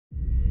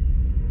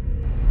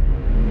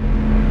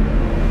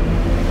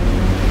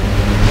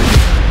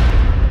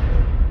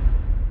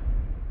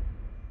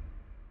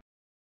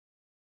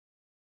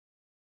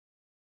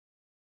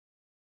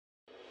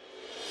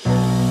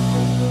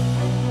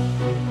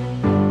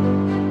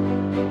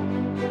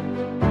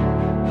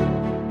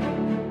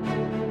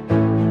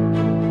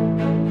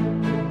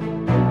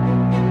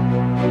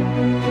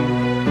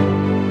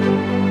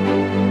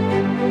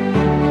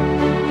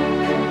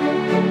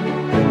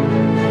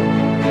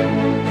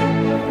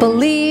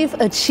Believe,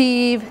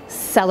 achieve,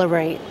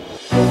 celebrate.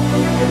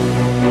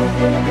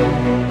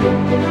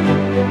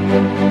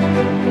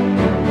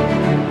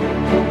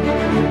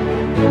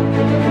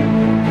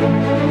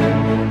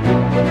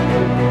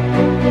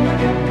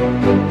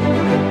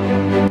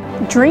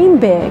 Dream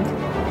big.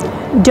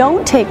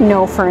 Don't take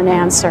no for an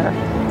answer.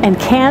 And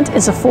can't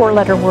is a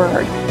four-letter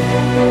word.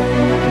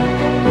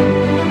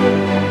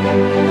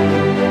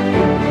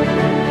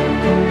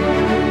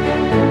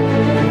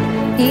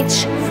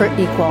 Each for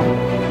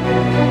equal.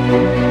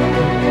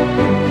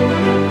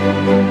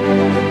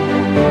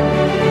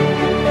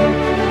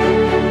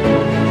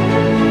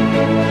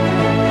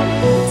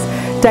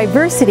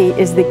 Diversity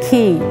is the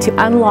key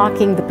to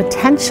unlocking the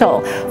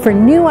potential for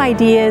new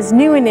ideas,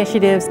 new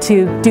initiatives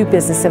to do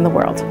business in the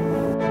world.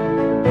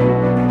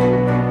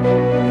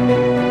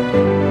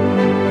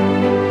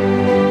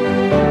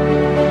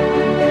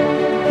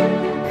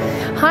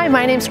 Hi,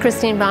 my name's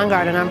Christine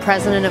Bongard and I'm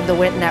president of the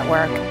WIT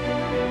Network.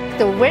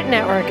 The WIT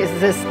Network is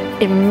this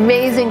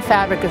amazing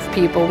fabric of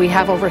people. We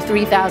have over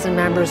 3,000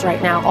 members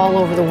right now all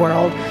over the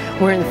world.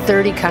 We're in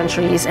 30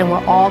 countries and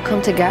we're all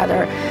come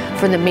together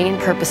for the main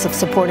purpose of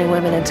supporting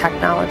women in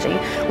technology.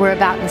 We're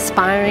about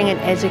inspiring and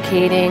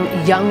educating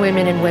young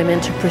women and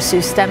women to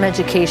pursue STEM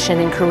education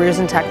and careers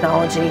in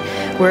technology.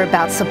 We're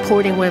about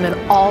supporting women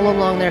all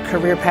along their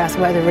career path,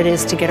 whether it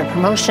is to get a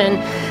promotion,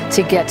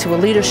 to get to a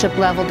leadership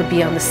level, to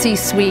be on the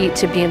C-suite,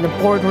 to be in the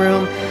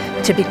boardroom,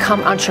 to become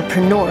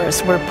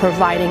entrepreneurs. We're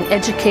providing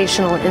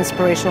educational and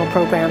inspirational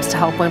programs to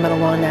help women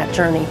along that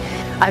journey.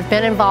 I've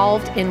been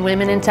involved in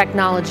women in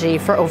technology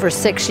for over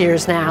 6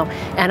 years now,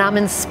 and I'm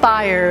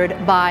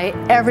inspired by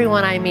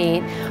everyone I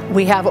meet.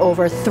 We have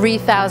over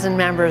 3,000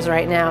 members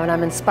right now, and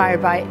I'm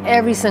inspired by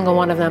every single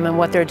one of them and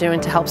what they're doing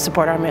to help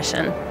support our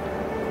mission.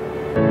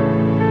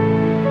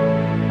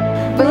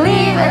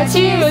 Believe,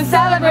 achieve,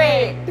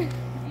 celebrate!